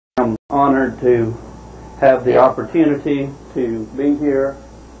I'm honored to have the opportunity to be here.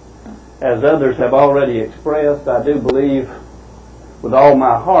 As others have already expressed, I do believe with all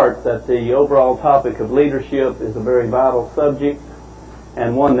my heart that the overall topic of leadership is a very vital subject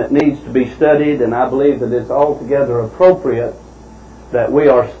and one that needs to be studied, and I believe that it's altogether appropriate that we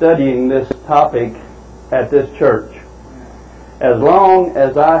are studying this topic at this church. As long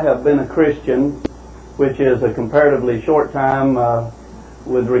as I have been a Christian, which is a comparatively short time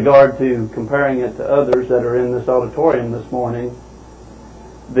with regard to comparing it to others that are in this auditorium this morning,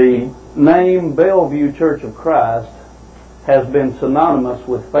 the name Bellview Church of Christ has been synonymous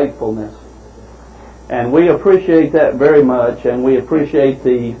with faithfulness. And we appreciate that very much, and we appreciate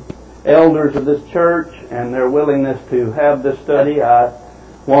the elders of this church and their willingness to have this study. I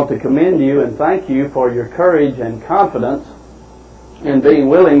want to commend you and thank you for your courage and confidence in being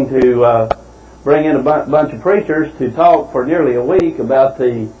willing to bring in a bunch of preachers to talk for nearly a week about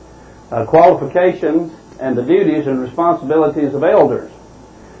the qualifications and the duties and responsibilities of elders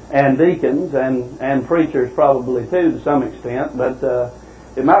and deacons and preachers probably too to some extent, but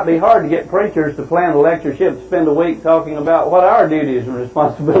it might be hard to get preachers to plan a lectureship to spend a week talking about what our duties and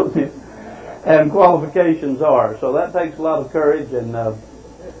responsibilities and qualifications are. So that takes a lot of courage and a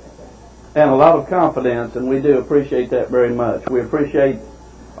lot of confidence, and we do appreciate that very much. We appreciate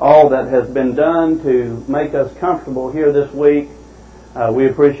all that has been done to make us comfortable here this week. We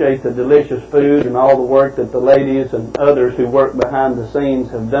appreciate the delicious food and all the work that the ladies and others who work behind the scenes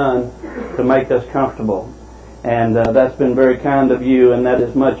have done to make us comfortable. And that's been very kind of you, and that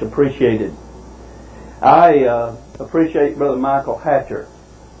is much appreciated. I appreciate Brother Michael Hatcher,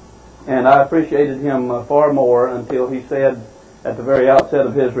 and I appreciated him far more until he said at the very outset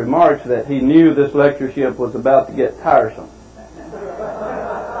of his remarks that he knew this lectureship was about to get tiresome.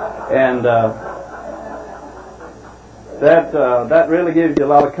 And that really gives you a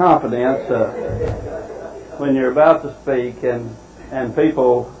lot of confidence when you're about to speak and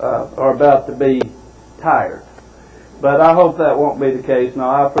people are about to be tired. But I hope that won't be the case. No,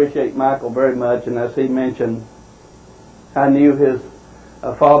 I appreciate Michael very much, and as he mentioned, I knew his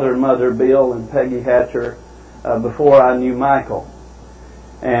father and mother, Bill and Peggy Hatcher, before I knew Michael.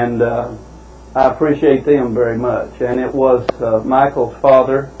 And I appreciate them very much. And it was Michael's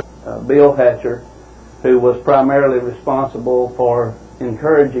father, Bill Hatcher, who was primarily responsible for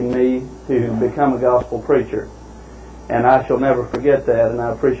encouraging me to become a gospel preacher. And I shall never forget that, and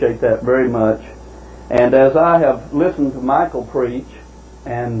I appreciate that very much. And as I have listened to Michael preach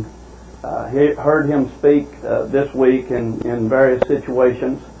and heard him speak this week in various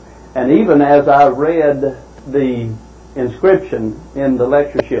situations, and even as I read the inscription in the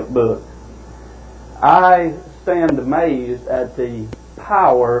lectureship book, I stand amazed at the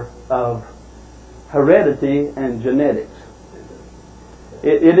power of heredity and genetics.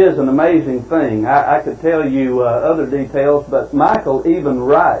 It is an amazing thing. I could tell you other details, but Michael even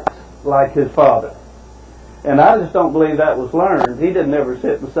writes like his father. And I just don't believe that was learned. He didn't ever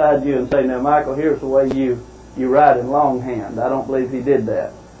sit beside you and say, "Now, Michael, here's the way you write in longhand." I don't believe he did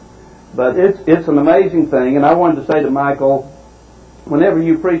that. But it's an amazing thing, and I wanted to say to Michael, whenever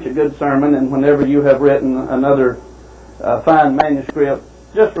you preach a good sermon and whenever you have written another fine manuscript,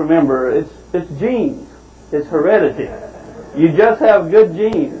 just remember, it's genes. It's heredity. You just have good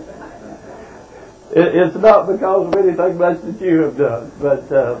genes. It's not because of anything much that you have done, but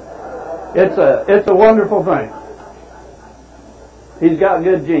it's a wonderful thing. He's got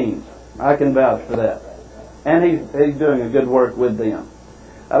good genes. I can vouch for that. And he's doing a good work with them.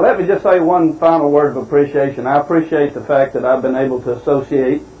 Let me just say one final word of appreciation. I appreciate the fact that I've been able to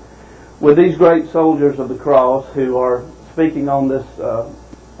associate with these great soldiers of the cross who are speaking on this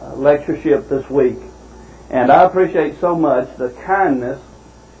lectureship this week. And I appreciate so much the kindness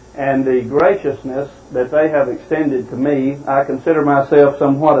and the graciousness that they have extended to me. I consider myself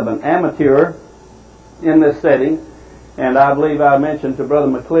somewhat of an amateur in this setting, and I believe I mentioned to Brother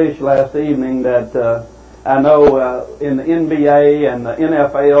McClish last evening that I know in the NBA and the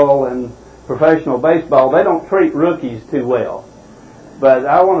NFL and professional baseball, they don't treat rookies too well. But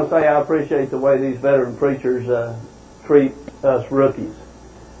I want to say I appreciate the way these veteran preachers treat us rookies.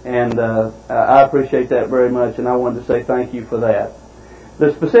 And I appreciate that very much, and I wanted to say thank you for that.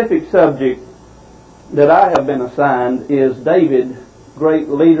 The specific subject that I have been assigned is David, great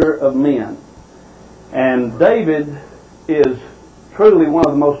leader of men. And David is truly one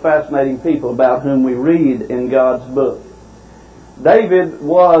of the most fascinating people about whom we read in God's book. David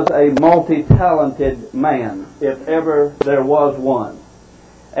was a multi-talented man, if ever there was one.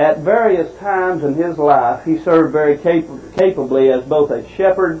 At various times in his life, he served very capably as both a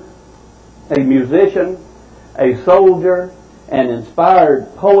shepherd, a musician, a soldier, an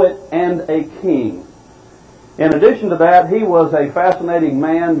inspired poet, and a king. In addition to that, he was a fascinating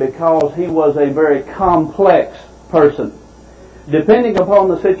man because he was a very complex person. Depending upon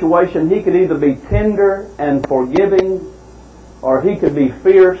the situation, he could either be tender and forgiving, or he could be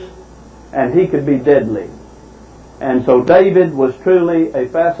fierce, and he could be deadly. And so David was truly a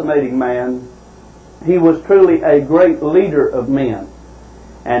fascinating man. He was truly a great leader of men.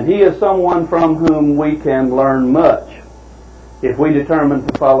 And he is someone from whom we can learn much if we determine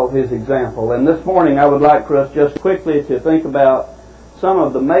to follow his example. And this morning I would like for us just quickly to think about some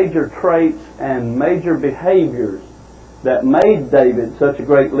of the major traits and major behaviors that made David such a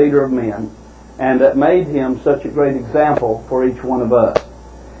great leader of men and that made him such a great example for each one of us.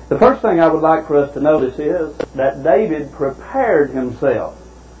 The first thing I would like for us to notice is that David prepared himself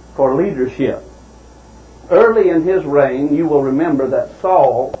for leadership. Early in his reign, you will remember that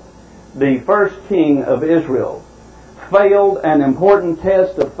Saul, the first king of Israel, failed an important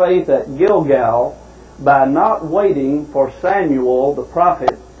test of faith at Gilgal by not waiting for Samuel the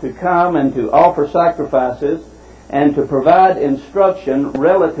prophet to come and to offer sacrifices and to provide instruction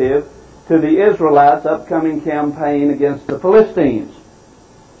relative to the Israelites' upcoming campaign against the Philistines.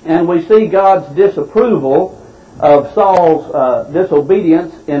 And we see God's disapproval of Saul's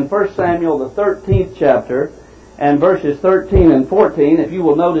disobedience in 1 Samuel the 13th chapter and verses 13 and 14. If you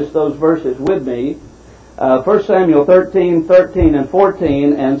will notice those verses with me. 1 Samuel 13, 13 and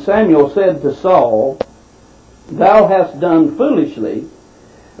 14, and Samuel said to Saul, "Thou hast done foolishly.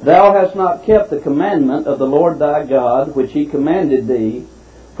 Thou hast not kept the commandment of the Lord thy God, which he commanded thee.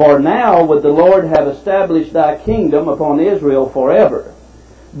 For now would the Lord have established thy kingdom upon Israel forever.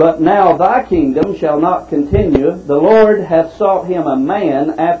 But now thy kingdom shall not continue. The Lord hath sought him a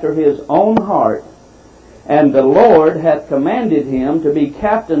man after his own heart, and the Lord hath commanded him to be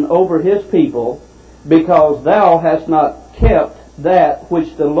captain over his people, because thou hast not kept that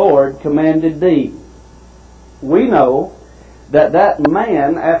which the Lord commanded thee." We know that that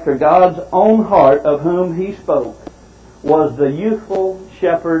man after God's own heart of whom he spoke was the youthful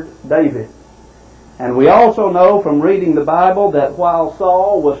shepherd David. And we also know from reading the Bible that while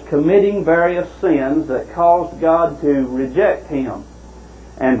Saul was committing various sins that caused God to reject him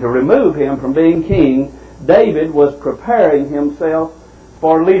and to remove him from being king, David was preparing himself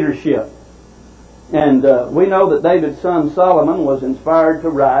for leadership. And we know that David's son Solomon was inspired to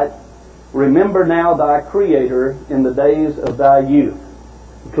write, "Remember now thy Creator in the days of thy youth."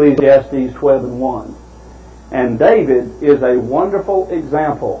 Ecclesiastes 12 and 1. And David is a wonderful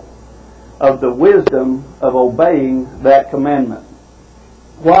example of the wisdom of obeying that commandment.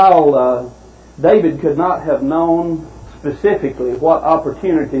 While David could not have known specifically what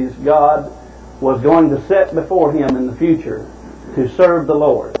opportunities God was going to set before him in the future to serve the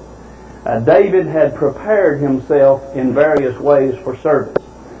Lord, David had prepared himself in various ways for service.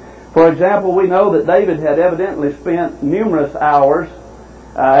 For example, we know that David had evidently spent numerous hours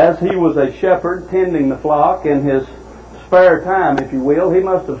as he was a shepherd tending the flock in his spare time, if you will. He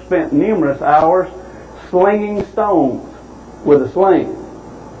must have spent numerous hours slinging stones with a sling,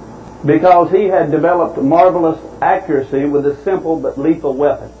 because he had developed marvelous accuracy with a simple but lethal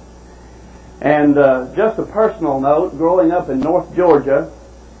weapon. And just a personal note, growing up in North Georgia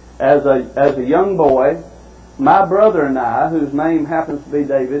as a young boy, my brother and I, whose name happens to be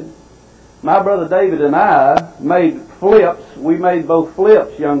David, my brother David and I made flips. We made both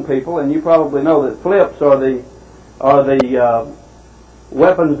flips, young people, and you probably know that flips are the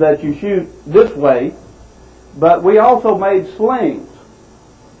weapons that you shoot this way. But we also made slings.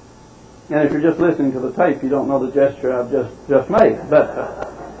 And if you're just listening to the tape, you don't know the gesture I've just made.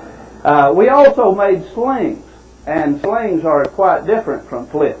 But we also made slings, and slings are quite different from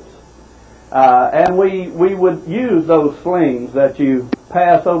flips. And we would use those slings that you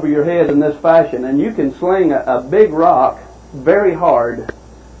pass over your head in this fashion, and you can sling a big rock very hard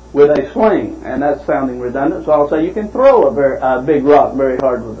with a sling, and that's sounding redundant, so I'll say you can throw a big rock very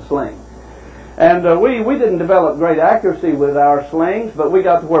hard with a sling. And we didn't develop great accuracy with our slings, but we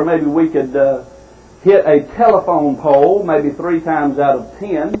got to where maybe we could hit a telephone pole maybe 3 times out of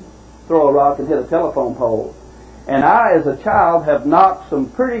 10, throw a rock and hit a telephone pole. And I, as a child, have knocked some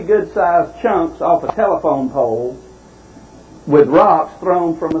pretty good-sized chunks off a telephone pole with rocks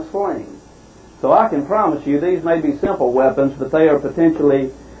thrown from a sling. So I can promise you these may be simple weapons, but they are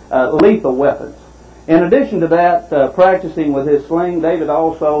potentially lethal weapons. In addition to that, practicing with his sling, David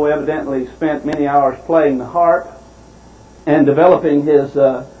also evidently spent many hours playing the harp and developing his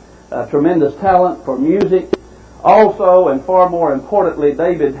tremendous talent for music. Also, and far more importantly,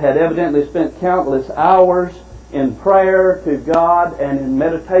 David had evidently spent countless hours in prayer to God and in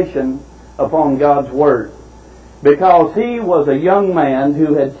meditation upon God's Word. because he was a young man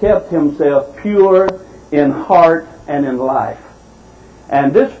who had kept himself pure in heart and in life.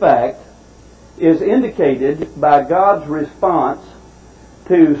 And this fact is indicated by God's response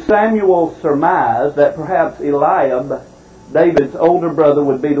to Samuel's surmise that perhaps Eliab, David's older brother,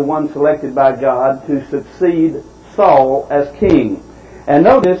 would be the one selected by God to succeed Saul as king. And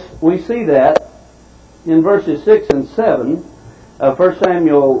notice we see that in verses 6 and 7 of 1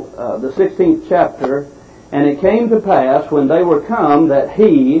 Samuel, the 16th chapter. And it came to pass when they were come that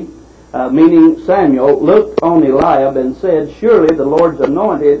he, meaning Samuel, looked on Eliab and said, Surely the Lord's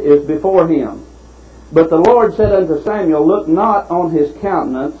anointed is before him. But the Lord said unto Samuel, Look not on his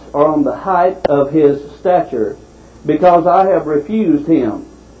countenance or on the height of his stature, because I have refused him.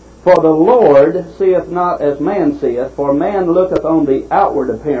 For the Lord seeth not as man seeth, for man looketh on the outward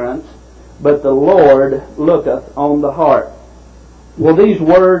appearance, but the Lord looketh on the heart. Well, these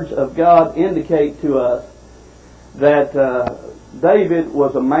words of God indicate to us that David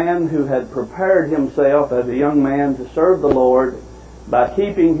was a man who had prepared himself as a young man to serve the Lord by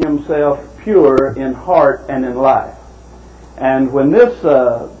keeping himself pure in heart and in life. And when this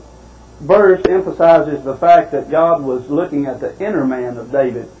verse emphasizes the fact that God was looking at the inner man of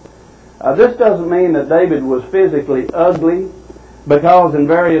David, this doesn't mean that David was physically ugly, because in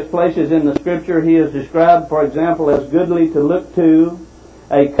various places in the Scripture he is described, for example, as goodly to look to,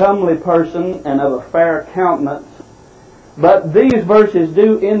 a comely person, and of a fair countenance. But these verses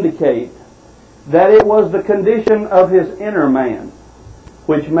do indicate that it was the condition of his inner man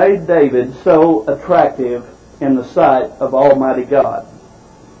which made David so attractive in the sight of Almighty God.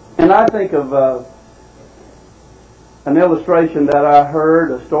 And I think of an illustration that I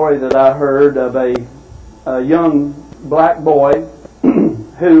heard, a story that I heard of a young black boy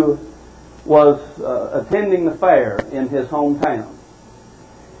who was attending the fair in his hometown.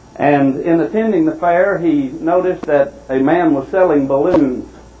 And in attending the fair, he noticed that a man was selling balloons.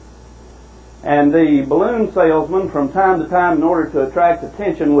 And the balloon salesman, from time to time, in order to attract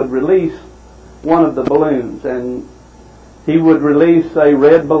attention, would release one of the balloons. And he would release a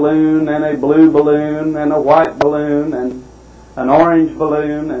red balloon, and a blue balloon, and a white balloon, and an orange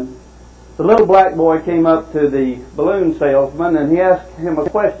balloon. And the little black boy came up to the balloon salesman, and he asked him a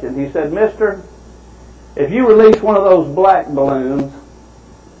question. He said, Mister, if you release one of those black balloons,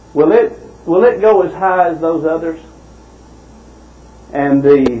 will it go as high as those others? And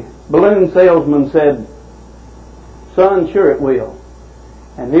the balloon salesman said, Son, sure it will.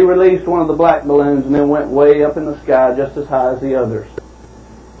 And he released one of the black balloons and then went way up in the sky just as high as the others.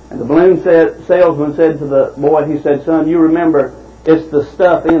 And the balloon salesman said to the boy, he said, Son, you remember, it's the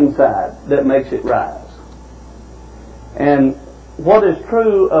stuff inside that makes it rise. And what is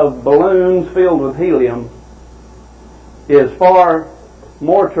true of balloons filled with helium is far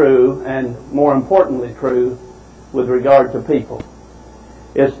more true, and more importantly true, with regard to people.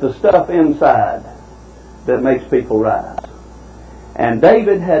 It's the stuff inside that makes people rise. And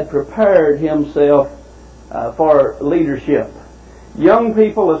David had prepared himself for leadership. Young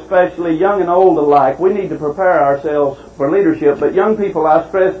people, especially young and old alike, we need to prepare ourselves for leadership. But young people, I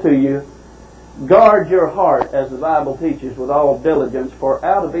stress to you, guard your heart, as the Bible teaches, with all diligence, for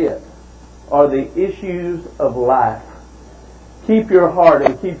out of it are the issues of life. Keep your heart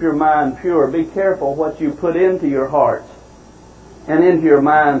and keep your mind pure. Be careful what you put into your hearts and into your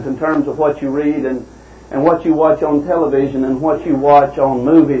minds in terms of what you read and what you watch on television and what you watch on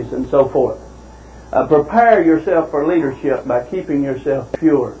movies and so forth. Prepare yourself for leadership by keeping yourself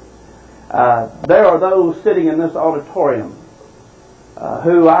pure. There are those sitting in this auditorium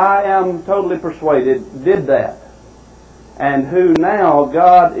who I am totally persuaded did that, and who now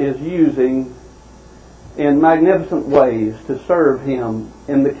God is using in magnificent ways to serve Him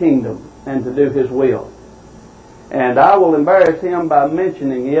in the kingdom and to do His will. And I will embarrass him by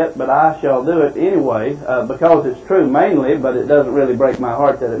mentioning it, but I shall do it anyway, because it's true mainly, but it doesn't really break my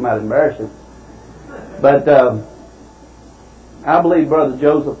heart that it might embarrass him. But I believe Brother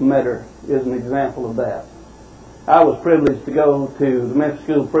Joseph Metter is an example of that. I was privileged to go to the Memphis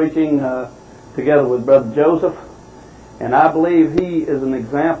School of Preaching together with Brother Joseph, and I believe he is an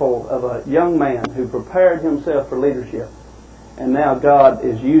example of a young man who prepared himself for leadership, and now God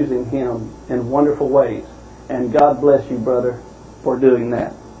is using him in wonderful ways. And God bless you, brother, for doing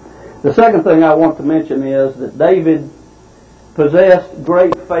that. The second thing I want to mention is that David possessed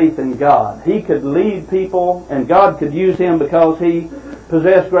great faith in God. He could lead people, and God could use him because he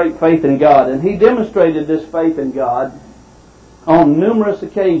possessed great faith in God. And he demonstrated this faith in God on numerous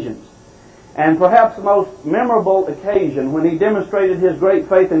occasions. And perhaps the most memorable occasion when he demonstrated his great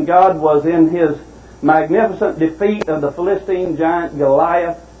faith in God was in his magnificent defeat of the Philistine giant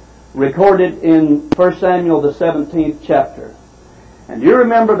Goliath recorded in 1 Samuel the 17th chapter. And you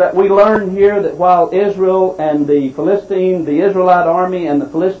remember that we learned here that while Israel and the Israelite army and the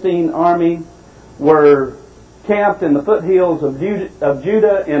Philistine army were camped in the foothills of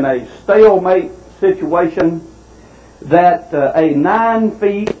Judah in a stalemate situation, that a 9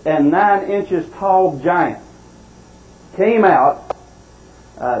 feet and 9 inches tall giant came out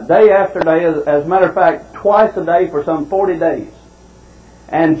day after day, as a matter of fact, twice a day for some 40 days,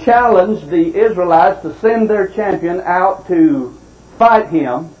 and challenged the Israelites to send their champion out to fight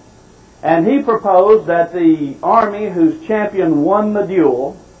him. And he proposed that the army whose champion won the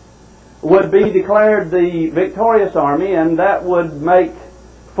duel would be declared the victorious army, and that would make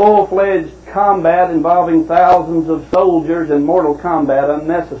full-fledged combat involving thousands of soldiers in mortal combat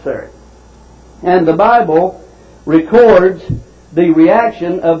unnecessary. And the Bible records the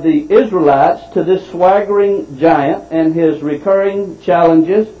reaction of the Israelites to this swaggering giant and his recurring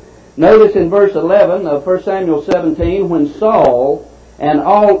challenges. Notice in verse 11 of 1 Samuel 17, when Saul and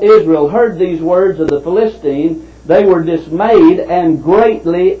all Israel heard these words of the Philistine, they were dismayed and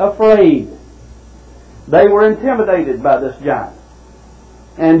greatly afraid. They were intimidated by this giant.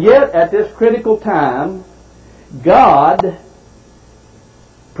 And yet, at this critical time, God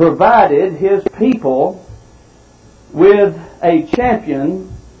provided His people with a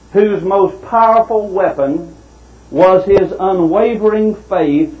champion whose most powerful weapon was his unwavering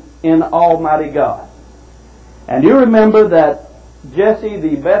faith in Almighty God. And you remember that Jesse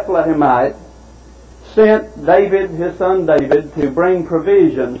the Bethlehemite sent David, his son David, to bring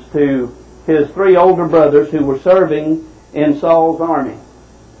provisions to his 3 older brothers who were serving in Saul's army.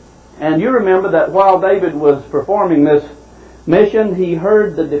 And you remember that while David was performing this mission, he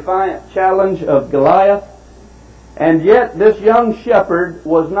heard the defiant challenge of Goliath, and yet this young shepherd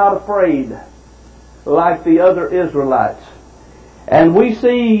was not afraid like the other Israelites. And we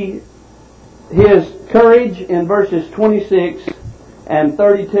see his courage in verses 26 and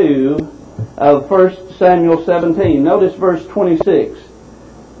 32 of 1 Samuel 17. Notice verse 26.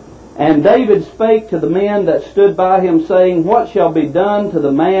 And David spake to the men that stood by him, saying, What shall be done to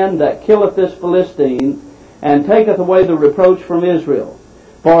the man that killeth this Philistine, and taketh away the reproach from Israel?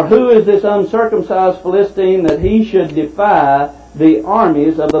 For who is this uncircumcised Philistine that he should defy the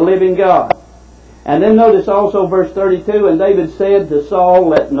armies of the living God? And then notice also verse 32, And David said to Saul,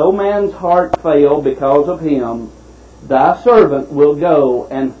 Let no man's heart fail because of him. Thy servant will go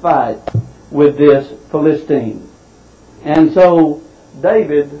and fight with this Philistine. And so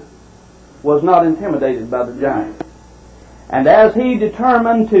David was not intimidated by the giant. And as he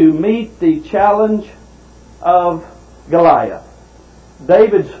determined to meet the challenge of Goliath,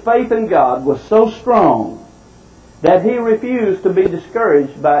 David's faith in God was so strong that he refused to be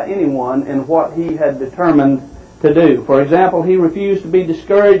discouraged by anyone in what he had determined to do. For example, he refused to be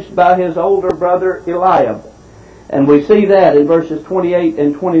discouraged by his older brother Eliab. And we see that in verses 28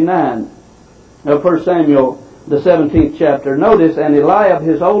 and 29 of 1 Samuel, the 17th chapter. Notice, And Eliab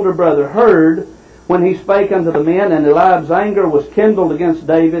his older brother heard when he spake unto the men, and Eliab's anger was kindled against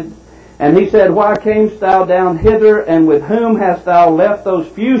David. And he said, Why camest thou down hither, and with whom hast thou left those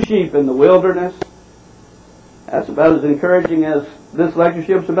few sheep in the wilderness? That's about as encouraging as this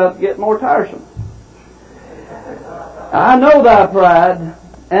lectureship's about to get more tiresome. I know thy pride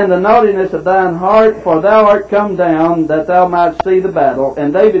and the naughtiness of thine heart, for thou art come down that thou mightst see the battle.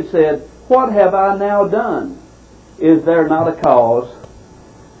 And David said, What have I now done? Is there not a cause?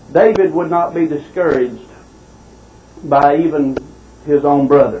 David would not be discouraged by even his own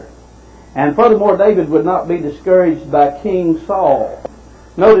brother. And furthermore, David would not be discouraged by King Saul.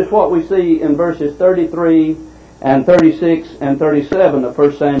 Notice what we see in verses 33 and 36 and 37 of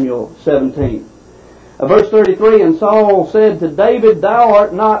 1 Samuel 17. Verse 33, And Saul said to David, Thou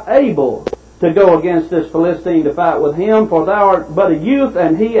art not able to go against this Philistine to fight with him, for thou art but a youth,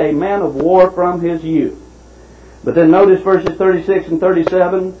 and he a man of war from his youth. But then notice verses 36 and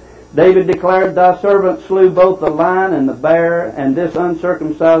 37, David declared, Thy servant slew both the lion and the bear, and this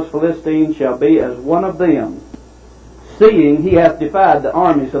uncircumcised Philistine shall be as one of them, seeing he hath defied the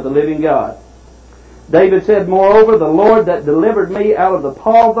armies of the living God. David said, Moreover, the Lord that delivered me out of the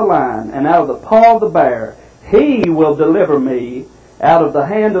paw of the lion and out of the paw of the bear, he will deliver me out of the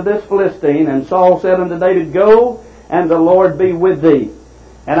hand of this Philistine. And Saul said unto David, Go, and the Lord be with thee.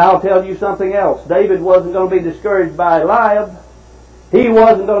 And I'll tell you something else. David wasn't going to be discouraged by Eliab. He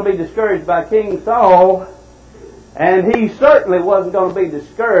wasn't going to be discouraged by King Saul. And he certainly wasn't going to be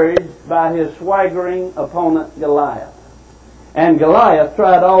discouraged by his swaggering opponent Goliath. And Goliath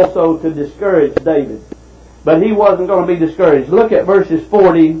tried also to discourage David. But he wasn't going to be discouraged. Look at verses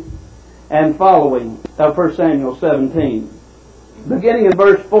 40 and following of 1 Samuel 17. Beginning in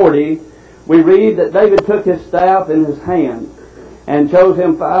verse 40, we read that David took his staff in his hand and chose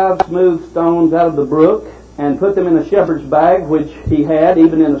him 5 smooth stones out of the brook and put them in a shepherd's bag which he had,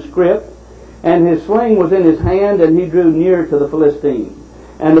 even in a scrip. And his sling was in his hand, and he drew near to the Philistine.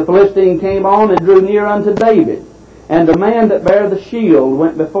 And the Philistine came on and drew near unto David. And the man that bare the shield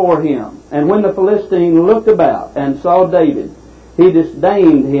went before him. And when the Philistine looked about and saw David, he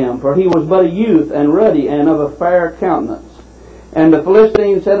disdained him, for he was but a youth and ruddy and of a fair countenance. And the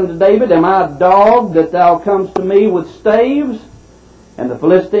Philistine said unto David, Am I a dog that thou comest to me with staves? And the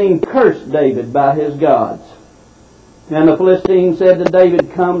Philistine cursed David by his gods. And the Philistine said to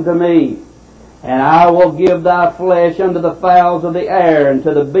David, Come to me, and I will give thy flesh unto the fowls of the air and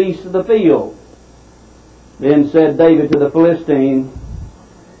to the beasts of the field. Then said David to the Philistine,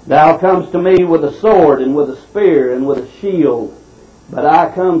 Thou comest to me with a sword and with a spear and with a shield, but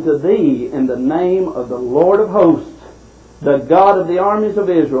I come to thee in the name of the Lord of hosts, the God of the armies of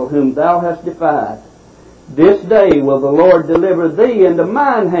Israel, whom thou hast defied. This day will the Lord deliver thee into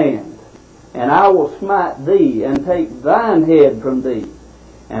mine hand, and I will smite thee and take thine head from thee.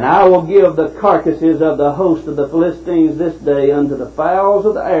 And I will give the carcasses of the host of the Philistines this day unto the fowls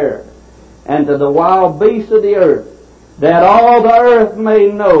of the air, and to the wild beasts of the earth, that all the earth may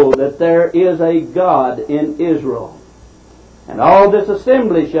know that there is a God in Israel. And all this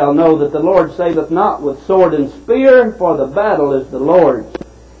assembly shall know that the Lord saveth not with sword and spear, for the battle is the Lord's,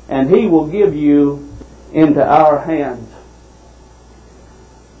 and he will give you into our hands.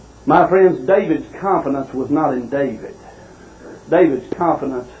 My friends, David's confidence was not in David. David's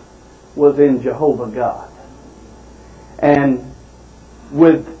confidence was in Jehovah God. And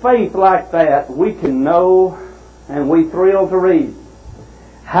with faith like that, we can know, and we thrill to read,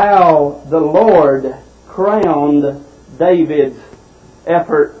 how the Lord crowned David's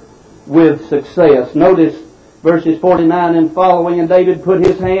effort with success. Notice verses 49 and following, And David put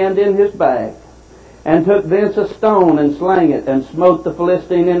his hand in his bag, and took thence a stone, and slang it, and smote the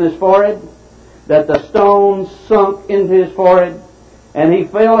Philistine in his forehead, that the stone sunk into his forehead, and he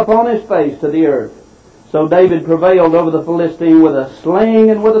fell upon his face to the earth. So David prevailed over the Philistine with a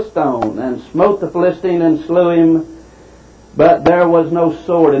sling and with a stone, and smote the Philistine and slew him. But there was no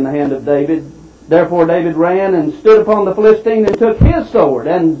sword in the hand of David. Therefore David ran and stood upon the Philistine, and took his sword,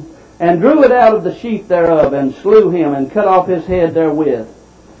 and drew it out of the sheath thereof, and slew him, and cut off his head therewith.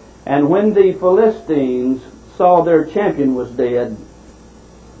 And when the Philistines saw their champion was dead,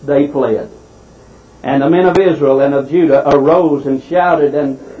 they fled. And the men of Israel and of Judah arose and shouted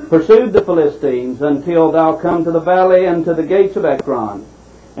and pursued the Philistines until thou come to the valley and to the gates of Ekron.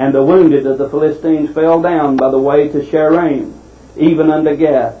 And the wounded of the Philistines fell down by the way to Shaaraim, even unto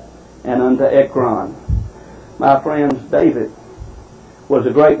Gath and unto Ekron. My friends, David was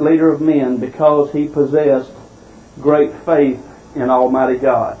a great leader of men because he possessed great faith in Almighty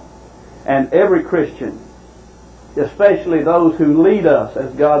God. And every Christian, especially those who lead us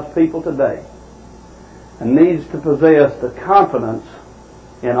as God's people today, needs to possess the confidence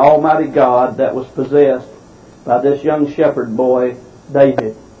in Almighty God that was possessed by this young shepherd boy,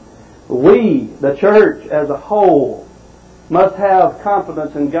 David. We, the church as a whole, must have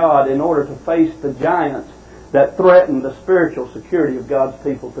confidence in God in order to face the giants that threaten the spiritual security of God's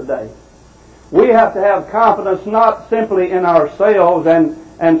people today. We have to have confidence not simply in ourselves,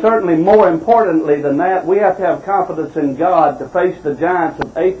 and certainly more importantly than that, we have to have confidence in God to face the giants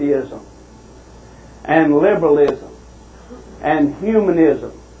of atheism and liberalism and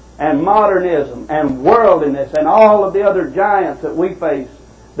humanism and modernism and worldliness and all of the other giants that we face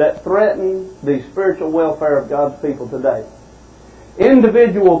that threaten the spiritual welfare of God's people today.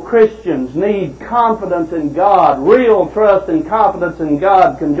 Individual Christians need confidence in God, real trust and confidence in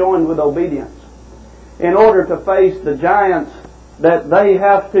God conjoined with obedience, in order to face the giants that they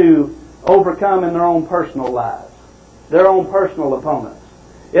have to overcome in their own personal lives, their own personal opponents.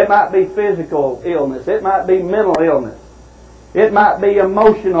 It might be physical illness. It might be mental illness. It might be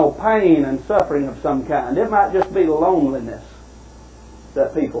emotional pain and suffering of some kind. It might just be loneliness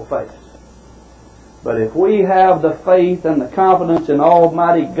that people face. But if we have the faith and the confidence in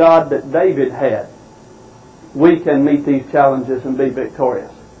Almighty God that David had, we can meet these challenges and be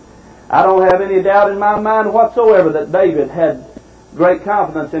victorious. I don't have any doubt in my mind whatsoever that David had great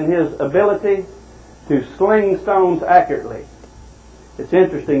confidence in his ability to sling stones accurately. It's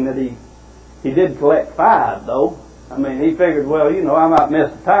interesting that he did collect 5, though. I mean, he figured, well, I might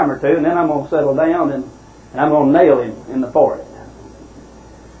miss a time or two, and then I'm going to settle down and I'm going to nail him in the forehead.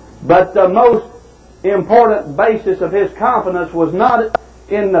 But the most important basis of his confidence was not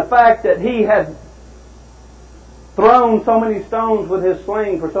in the fact that he had thrown so many stones with his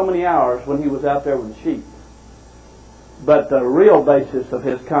sling for so many hours when he was out there with the sheep. But the real basis of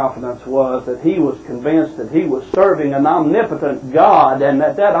his confidence was that he was convinced that he was serving an omnipotent God, and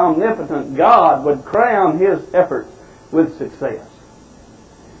that omnipotent God would crown his efforts with success.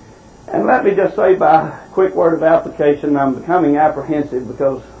 And let me just say by a quick word of application, I'm becoming apprehensive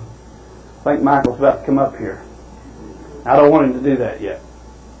because I think Michael's about to come up here. I don't want him to do that yet.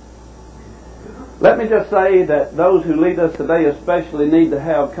 Let me just say that those who lead us today especially need to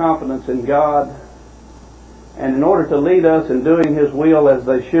have confidence in God. And in order to lead us in doing His will as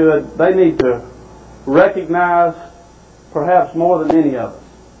they should, they need to recognize, perhaps more than any of us,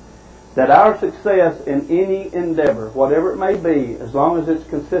 that our success in any endeavor, whatever it may be, as long as it's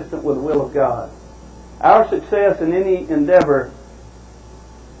consistent with the will of God, our success in any endeavor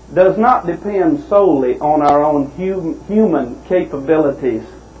does not depend solely on our own human capabilities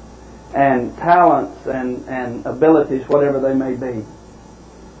and talents and abilities, whatever they may be.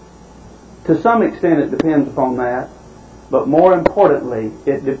 To some extent it depends upon that, but more importantly,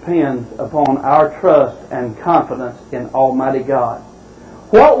 it depends upon our trust and confidence in Almighty God.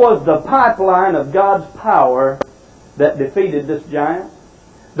 What was the pipeline of God's power that defeated this giant?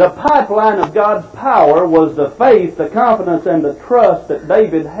 The pipeline of God's power was the faith, the confidence, and the trust that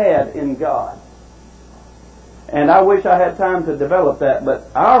David had in God. And I wish I had time to develop that, but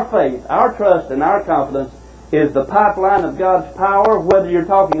our faith, our trust, and our confidence is the pipeline of God's power, whether you're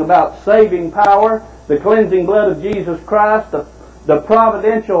talking about saving power, the cleansing blood of Jesus Christ, the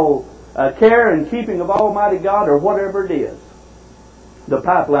providential care and keeping of Almighty God, or whatever it is. The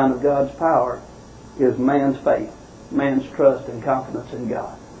pipeline of God's power is man's faith, man's trust and confidence in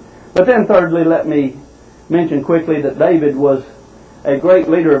God. But then thirdly, let me mention quickly that David was a great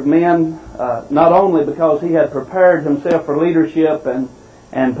leader of men, not only because he had prepared himself for leadership and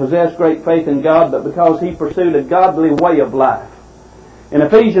possessed great faith in God, but because he pursued a godly way of life. In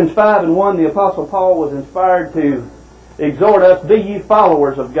Ephesians 5:1, the Apostle Paul was inspired to exhort us, "Be ye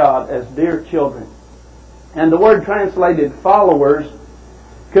followers of God as dear children." And the word translated followers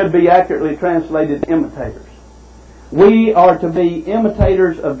could be accurately translated imitators. We are to be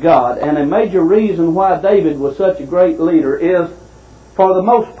imitators of God, and a major reason why David was such a great leader is, for the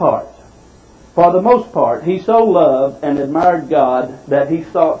most part, he so loved and admired God that he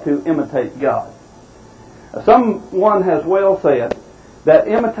sought to imitate God. Someone has well said that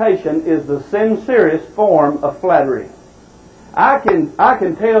imitation is the sincerest form of flattery. I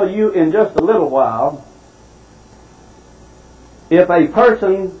can tell you in just a little while, if a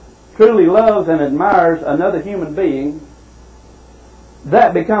person truly loves and admires another human being,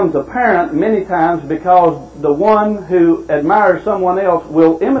 that becomes apparent many times because the one who admires someone else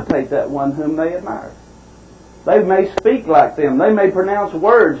will imitate that one whom they admire. They may speak like them. They may pronounce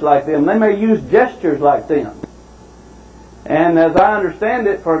words like them. They may use gestures like them. And as I understand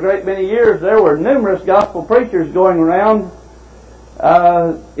it, for a great many years, there were numerous gospel preachers going around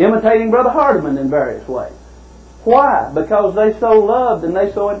imitating Brother Hardeman in various ways. Why? Because they so loved and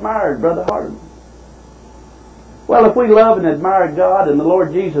they so admired Brother Hardeman. Well, if we love and admire God and the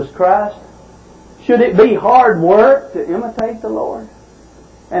Lord Jesus Christ, should it be hard work to imitate the Lord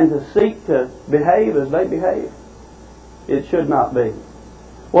and to seek to behave as they behave? It should not be.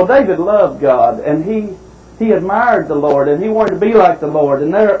 Well, David loved God, and he admired the Lord, and he wanted to be like the Lord,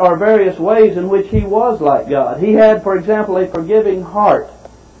 and there are various ways in which he was like God. He had, for example, a forgiving heart.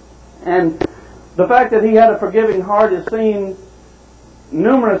 And the fact that he had a forgiving heart is seen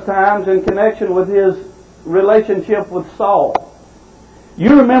numerous times in connection with his relationship with Saul.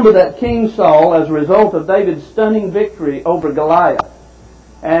 You remember that King Saul, as a result of David's stunning victory over Goliath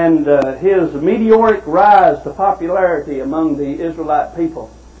and his meteoric rise to popularity among the Israelite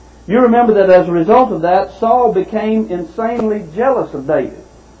people, you remember that as a result of that, Saul became insanely jealous of David.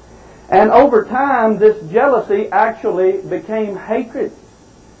 And over time, this jealousy actually became hatred.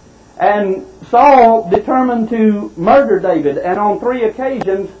 And Saul determined to murder David, and on 3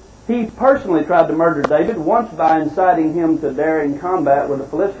 occasions he personally tried to murder David, once by inciting him to daring combat with the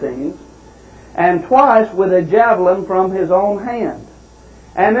Philistines, and twice with a javelin from his own hand.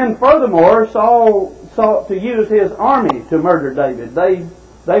 And then furthermore, Saul sought to use his army to murder David.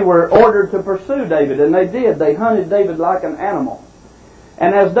 They were ordered to pursue David, and they did. They hunted David like an animal.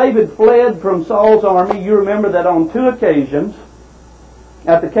 And as David fled from Saul's army, you remember that on 2 occasions,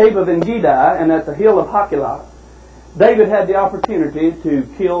 at the cave of Engedi and at the hill of Hakilah, David had the opportunity to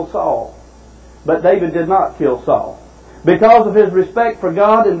kill Saul. But David did not kill Saul. Because of his respect for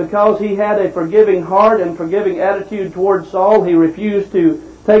God and because he had a forgiving heart and forgiving attitude towards Saul, he refused to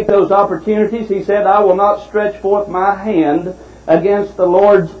take those opportunities. He said, "I will not stretch forth my hand against the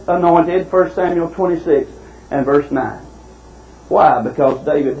Lord's anointed," 1 Samuel 26 and verse 9. Why? Because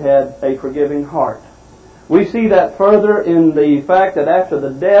David had a forgiving heart. We see that further in the fact that after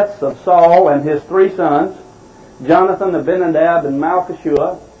the deaths of Saul and his three sons, Jonathan, Abinadab, and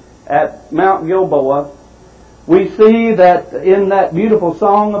Malchishua, at Mount Gilboa, we see that in that beautiful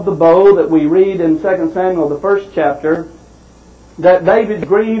song of the bow that we read in 2 Samuel, the first chapter, that David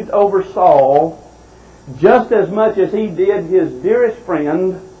grieved over Saul just as much as he did his dearest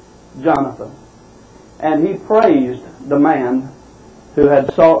friend, Jonathan. And he praised the man who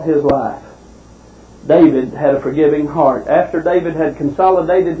had sought his life. David had a forgiving heart. After David had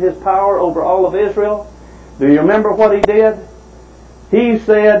consolidated his power over all of Israel, do you remember what he did? He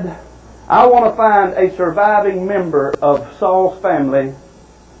said, I want to find a surviving member of Saul's family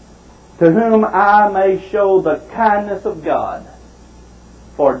to whom I may show the kindness of God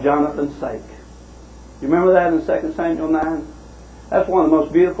for Jonathan's sake. You remember that in 2 Samuel 9? That's one of the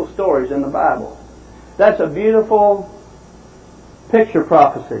most beautiful stories in the Bible. That's a beautiful picture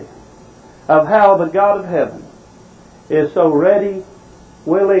prophecy of how the God of heaven is so ready,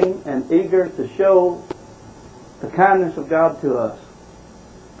 willing, and eager to show the kindness of God to us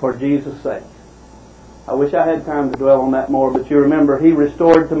for Jesus' sake. I wish I had time to dwell on that more, but you remember he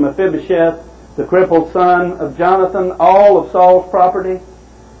restored to Mephibosheth, the crippled son of Jonathan, all of Saul's property.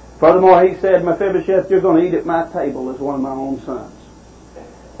 Furthermore, he said, Mephibosheth, you're going to eat at my table as one of my own sons.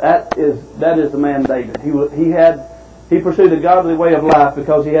 That is the man David. He pursued a godly way of life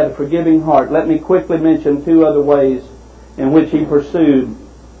because he had a forgiving heart. Let me quickly mention two other ways in which he pursued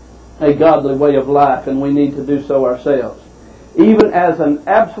a godly way of life, and we need to do so ourselves. Even as an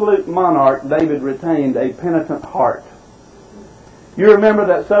absolute monarch, David retained a penitent heart. You remember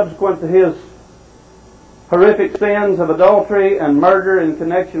that subsequent to his horrific sins of adultery and murder in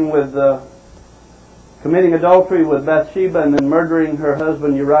connection with committing adultery with Bathsheba and then murdering her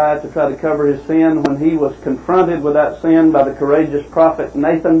husband Uriah to try to cover his sin, when he was confronted with that sin by the courageous prophet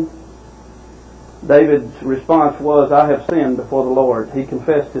Nathan, David's response was, I have sinned before the Lord. He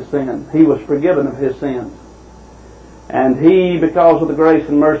confessed his sin. He was forgiven of his sins. And he, because of the grace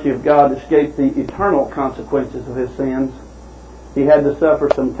and mercy of God, escaped the eternal consequences of his sins. He had to suffer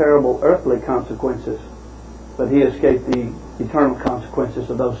some terrible earthly consequences, but he escaped the eternal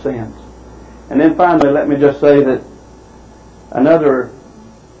consequences of those sins. And then finally, let me just say that another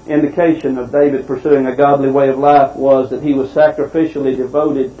indication of David pursuing a godly way of life was that he was sacrificially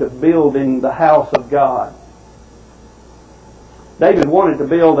devoted to building the house of God. David wanted to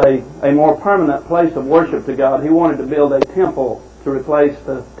build a more permanent place of worship to God. He wanted to build a temple to replace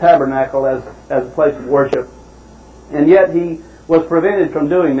the tabernacle as a place of worship. And yet he was prevented from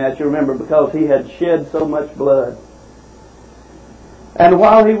doing that, you remember, because he had shed so much blood. And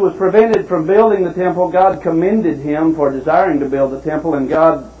while he was prevented from building the temple, God commended him for desiring to build the temple, and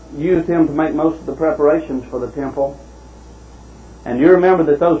God used him to make most of the preparations for the temple. And you remember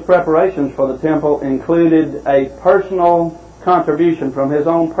that those preparations for the temple included a personal contribution from his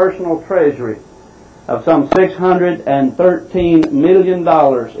own personal treasury of some $613 million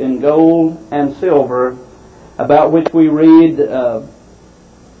in gold and silver, about which we read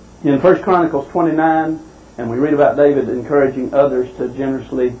in 1 Chronicles 29, and we read about David encouraging others to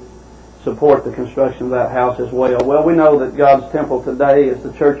generously support the construction of that house as well. Well, we know that God's temple today is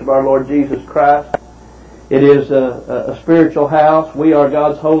the church of our Lord Jesus Christ. It is a spiritual house. We are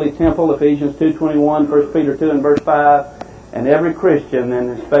God's holy temple, Ephesians 2:21, 1 Peter 2 and verse 5. And every Christian,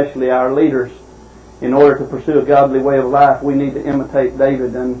 and especially our leaders, in order to pursue a godly way of life, we need to imitate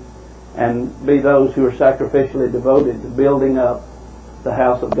David and be those who are sacrificially devoted to building up the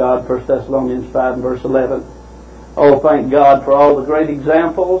house of God, 1 Thessalonians 5 and verse 11. Oh, thank God for all the great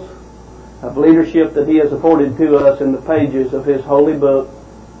examples of leadership that He has afforded to us in the pages of His holy book.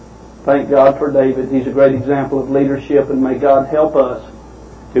 Thank God for David. He's a great example of leadership, and may God help us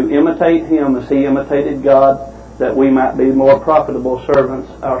to imitate him as he imitated God, that we might be more profitable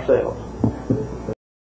servants ourselves.